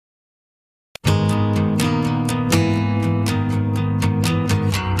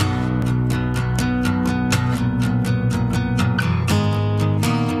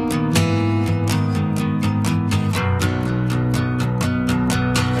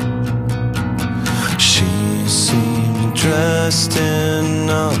dressed in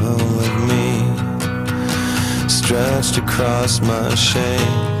all of me, stretched across my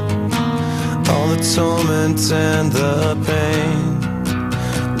shame. All the torment and the pain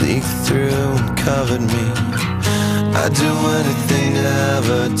leaked through and covered me. I'd do anything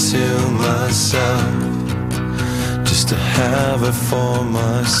ever to myself, just to have her for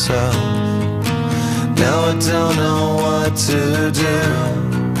myself. Now I don't know what to do,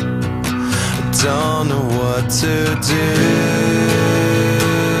 I don't know what to do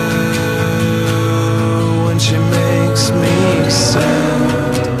when she makes me sad.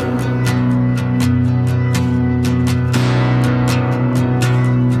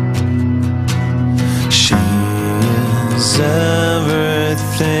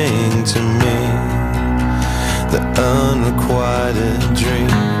 Everything to me, the unrequited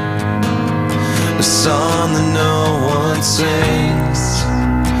dream, a song that no one sings,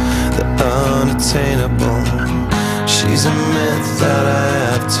 the unattainable. She's a myth that I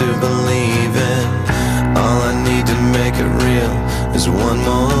have to believe in. All I need to make it real is one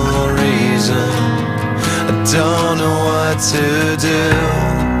more reason. I don't know what to do,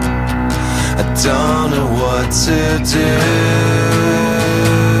 I don't know what to do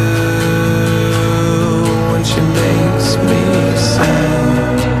when she makes me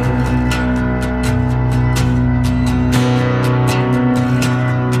sad.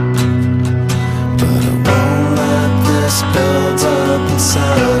 But I won't let this build up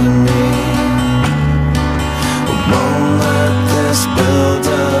inside of me. I won't let this build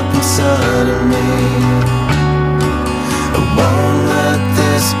up inside of me. I won't let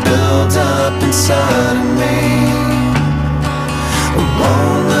this build up inside of me. I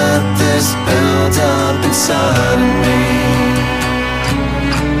won't let this build up inside of me.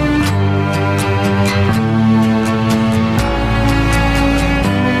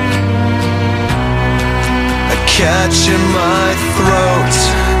 I catch in my throat,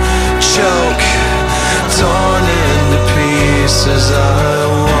 choke, torn into pieces.